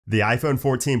The iPhone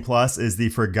 14 Plus is the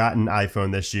forgotten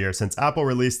iPhone this year since Apple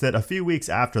released it a few weeks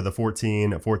after the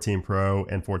 14, 14 Pro,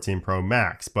 and 14 Pro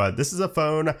Max. But this is a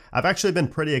phone I've actually been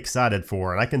pretty excited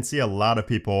for, and I can see a lot of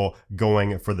people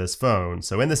going for this phone.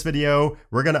 So in this video,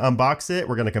 we're going to unbox it,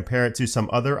 we're going to compare it to some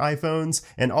other iPhones,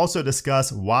 and also discuss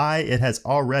why it has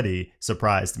already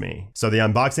surprised me. So the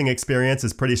unboxing experience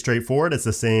is pretty straightforward. It's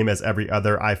the same as every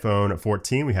other iPhone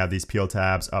 14. We have these peel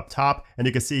tabs up top, and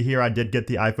you can see here I did get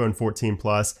the iPhone 14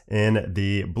 Plus in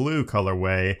the blue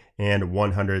colorway and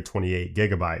 128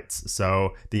 gigabytes.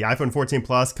 So the iPhone 14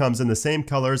 Plus comes in the same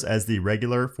colors as the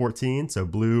regular 14, so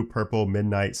blue, purple,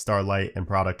 midnight, starlight, and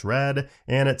product red,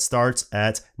 and it starts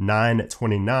at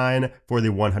 $929 for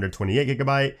the 128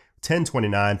 gigabyte,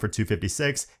 $1029 for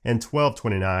 256, and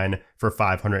 $1229 for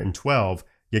 512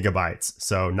 gigabytes.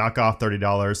 So knock off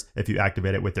 $30 if you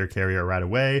activate it with their carrier right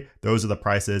away. Those are the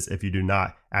prices if you do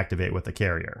not activate with the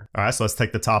carrier. All right, so let's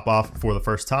take the top off for the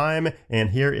first time.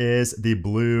 And here is the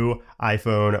blue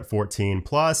iPhone 14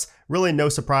 Plus. Really no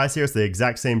surprise here. It's the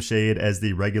exact same shade as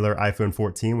the regular iPhone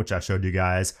 14, which I showed you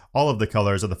guys all of the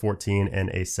colors of the 14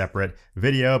 in a separate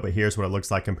video. But here's what it looks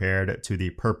like compared to the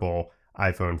purple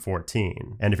iPhone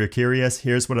 14. And if you're curious,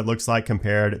 here's what it looks like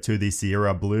compared to the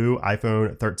Sierra Blue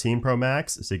iPhone 13 Pro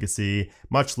Max. So you can see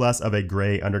much less of a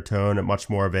gray undertone, much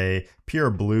more of a pure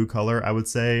blue color, I would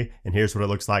say. And here's what it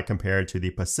looks like compared to the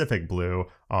Pacific Blue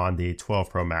on the 12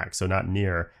 Pro Max. So not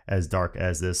near as dark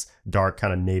as this dark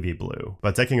kind of navy blue.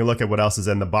 But taking a look at what else is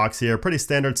in the box here, pretty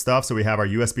standard stuff. So we have our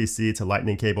USB-C to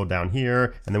lightning cable down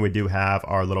here. And then we do have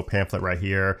our little pamphlet right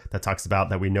here that talks about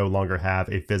that we no longer have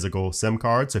a physical SIM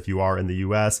card. So if you are in the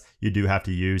US, you do have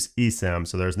to use eSIM.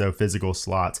 So there's no physical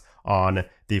slots on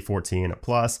the 14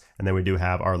 Plus. And then we do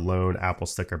have our lone Apple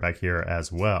sticker back here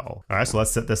as well. All right, so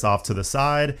let's set this off to the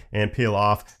side and peel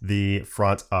off the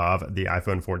front of the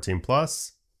iPhone 14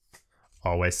 Plus.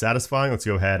 Always satisfying. Let's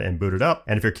go ahead and boot it up.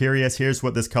 And if you're curious, here's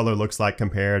what this color looks like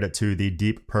compared to the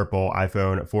deep purple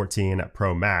iPhone 14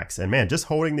 Pro Max. And man, just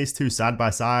holding these two side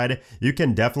by side, you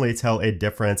can definitely tell a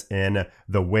difference in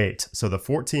the weight. So the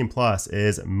 14 Plus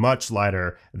is much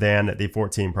lighter than the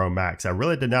 14 Pro Max. I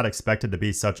really did not expect it to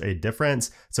be such a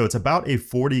difference. So it's about a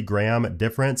 40-gram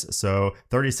difference. So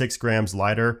 36 grams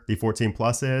lighter the 14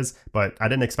 Plus is, but I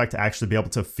didn't expect to actually be able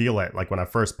to feel it like when I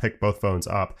first picked both phones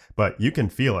up, but you can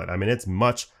feel it. I mean, it's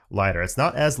much lighter. It's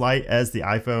not as light as the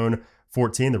iPhone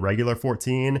 14, the regular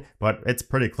 14, but it's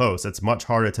pretty close. It's much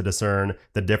harder to discern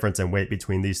the difference in weight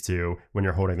between these two when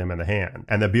you're holding them in the hand.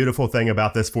 And the beautiful thing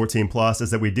about this 14 Plus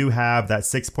is that we do have that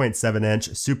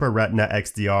 6.7-inch Super Retina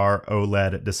XDR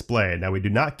OLED display. Now we do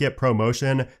not get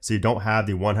ProMotion, so you don't have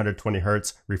the 120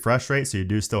 Hertz refresh rate, so you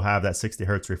do still have that 60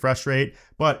 Hertz refresh rate,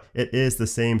 but it is the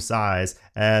same size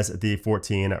as the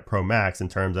 14 Pro Max in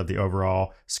terms of the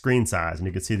overall screen size. And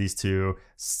you can see these two,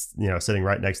 sitting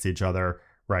right next to each other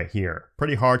right here.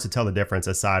 Pretty hard to tell the difference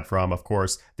aside from, of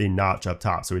course, the notch up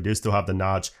top. So we do still have the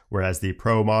notch, whereas the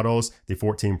Pro models, the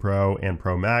 14 Pro and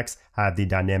Pro Max, have the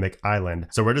dynamic island.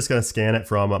 So we're just going to scan it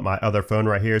from my other phone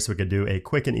right here so we could do a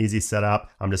quick and easy setup.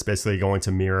 I'm just basically going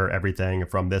to mirror everything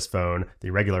from this phone, the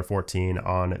regular 14,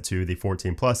 on to the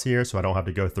 14 Plus here, so I don't have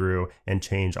to go through and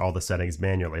change all the settings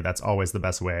manually. That's always the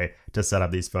best way to set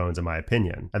up these phones, in my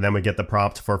opinion. And then we get the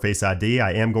prompt for Face ID.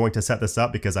 I am going to set this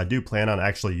up because I do plan on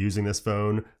actually using this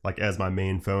phone like as my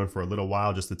main phone for a little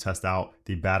while just to test out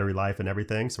the battery life and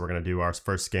everything. So we're going to do our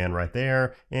first scan right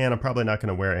there, and I'm probably not going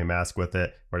to wear a mask with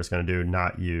it. We're just going to do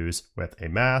not use with a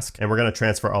mask, and we're going to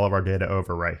transfer all of our data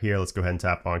over right here. Let's go ahead and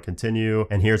tap on continue,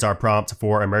 and here's our prompt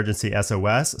for emergency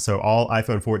SOS. So all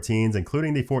iPhone 14s,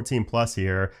 including the 14 Plus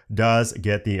here, does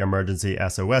get the emergency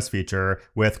SOS feature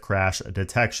with crash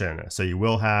detection. So you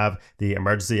will have the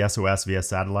emergency SOS via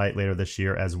satellite later this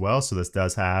year as well. So this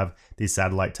does have the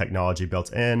satellite technology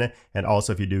built in, and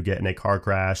also if you do get in a car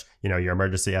crash, your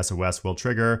emergency SOS will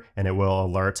trigger and it will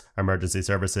alert emergency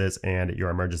services and your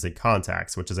emergency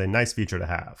contacts, which is a nice feature to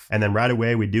have. And then right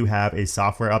away, we do have a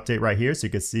software update right here. So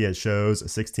you can see it shows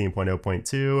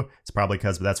 16.0.2. It's probably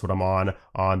because that's what I'm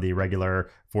on the regular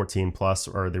 14 Plus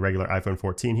or the regular iPhone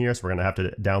 14 here. So we're going to have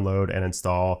to download and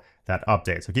install that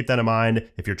update. So keep that in mind.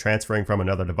 If you're transferring from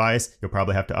another device, you'll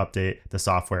probably have to update the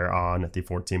software on the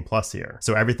 14 Plus here.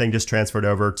 So everything just transferred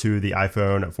over to the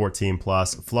iPhone 14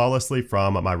 Plus flawlessly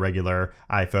from my regular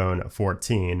iPhone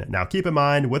 14. Now keep in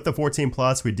mind, with the 14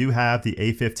 Plus, we do have the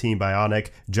A15 Bionic,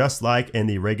 just like in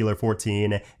the regular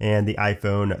 14 and the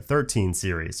iPhone 13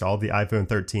 series. So all the iPhone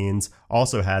 13s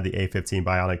also had the A15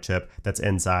 Bionic chip that's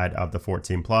inside of the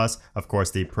 14 14 Plus. Of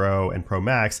course, the Pro and Pro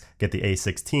Max get the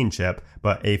A16 chip,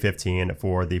 but A15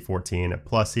 for the 14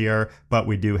 Plus here. But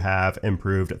we do have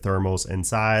improved thermals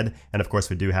inside, and of course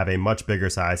we do have a much bigger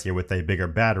size here with a bigger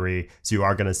battery, so you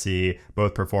are going to see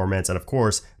both performance and of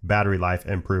course battery life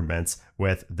improvements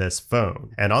with this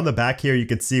phone. And on the back here, you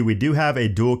can see we do have a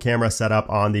dual camera setup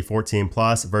on the 14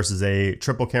 Plus versus a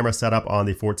triple camera setup on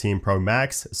the 14 Pro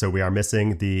Max. So we are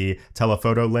missing the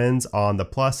telephoto lens on the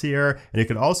Plus here. And you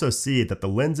can also see that the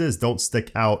lenses don't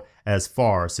stick out as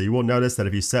far. So you will notice that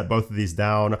if you set both of these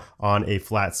down on a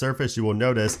flat surface, you will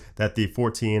notice that the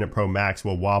 14 Pro Max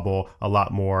will wobble a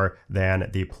lot more than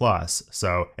the Plus.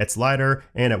 So it's lighter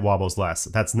and it wobbles less.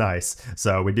 That's nice.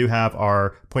 So we do have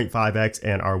our 0.5x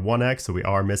and our 1x. So we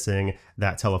are missing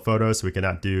that telephoto. So we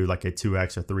cannot do like a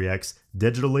 2x or 3x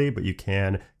digitally, but you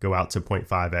can go out to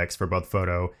 0.5x for both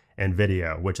photo and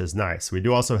video, which is nice. We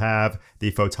do also have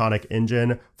the photonic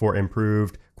engine for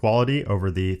improved quality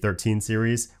over the 13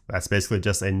 series. That's basically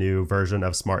just a new version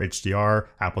of Smart HDR.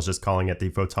 Apple's just calling it the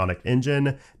photonic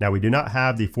engine. Now we do not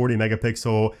have the 40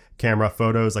 megapixel camera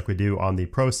photos like we do on the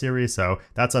Pro series, so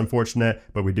that's unfortunate,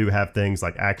 but we do have things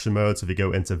like action mode. So if you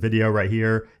go into video right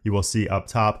here, you will see up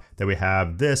top that we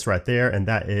have this right there, and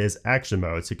that is action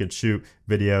mode. So you can shoot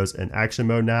videos in action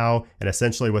mode now, and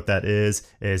essentially what that is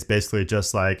basically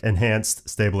just like enhanced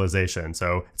stabilization.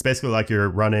 So it's basically like you're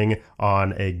running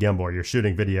on a gimbal. You're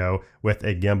shooting video with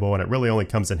a gimbal, and it really only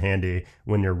comes in handy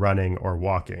when you're running or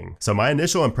walking. So my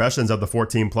initial impressions of the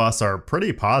 14 Plus are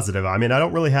pretty positive. I mean, I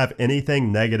don't really have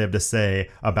anything negative to say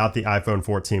about the iPhone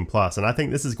 14 Plus, and I think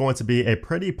this is going to be a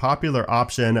pretty popular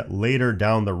option later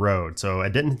down the road. So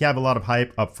it didn't have a lot of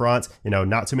hype up front. You know,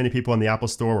 not too many people in the Apple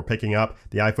Store were picking up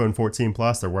the iPhone 14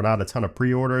 Plus. There were not a ton of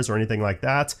pre-orders or anything like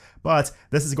that, but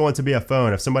this is going to be a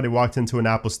phone. If somebody walked into an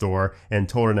Apple Store and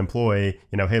told an employee,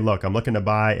 you know, hey, look, I'm looking to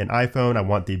buy an iPhone. I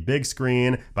want the big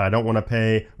screen, but I don't want to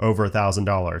pay over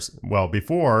 $1,000. Well,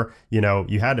 before, you know,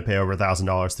 you had to pay over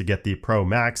 $1,000 to get the Pro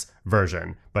Max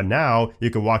version. But now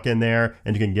you can walk in there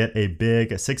and you can get a big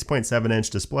 6.7-inch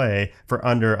display for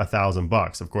under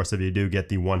 $1,000. Of course, if you do get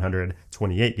the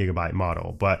 128 gigabyte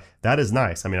model, but that is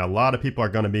nice. I mean, a lot of people are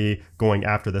going to be going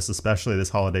after this, especially this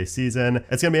holiday season.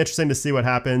 It's going to be interesting to see what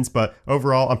happens, but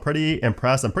overall, I'm pretty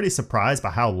impressed. I'm pretty surprised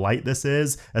by how light this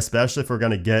is, especially if we're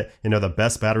going to get, you know, the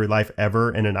best battery life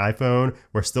ever in an iPhone.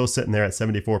 We're still sitting there at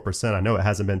 74%. I know it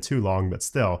hasn't been too long, but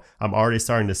still, I'm already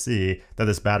starting to see that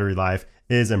this battery life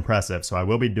is impressive. So I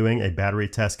will be doing a battery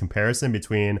test comparison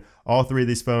between all three of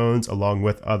these phones along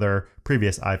with other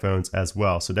previous iPhones as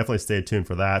well. So definitely stay tuned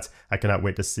for that. I cannot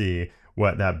wait to see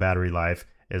what that battery life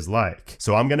is like.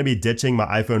 So I'm going to be ditching my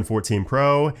iPhone 14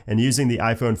 Pro and using the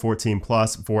iPhone 14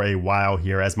 Plus for a while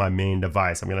here as my main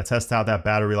device. I'm going to test out that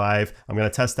battery life. I'm going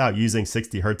to test out using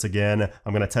 60 Hertz again.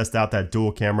 I'm going to test out that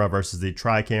dual camera versus the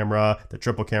tri camera, the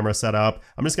triple camera setup.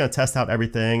 I'm just going to test out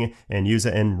everything and use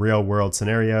it in real world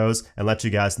scenarios and let you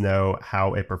guys know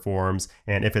how it performs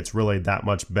and if it's really that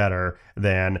much better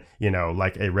than, you know,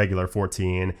 like a regular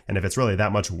 14, and if it's really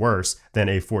that much worse than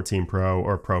a 14 Pro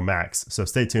or Pro Max. So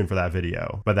stay tuned for that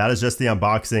video. But that is just the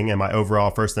unboxing and my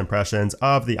overall first impressions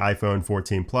of the iPhone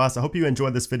 14 Plus. I hope you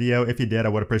enjoyed this video. If you did, I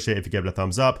would appreciate if you give it a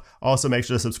thumbs up. Also, make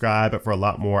sure to subscribe for a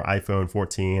lot more iPhone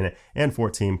 14 and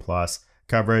 14 Plus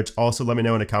coverage. Also, let me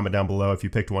know in a comment down below if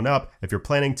you picked one up, if you're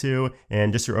planning to,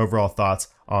 and just your overall thoughts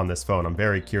on this phone. I'm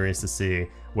very curious to see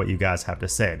what you guys have to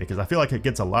say, because I feel like it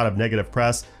gets a lot of negative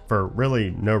press for really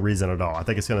no reason at all. I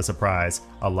think it's going to surprise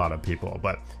a lot of people.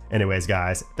 But anyways,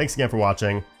 guys, thanks again for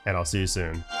watching, and I'll see you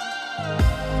soon.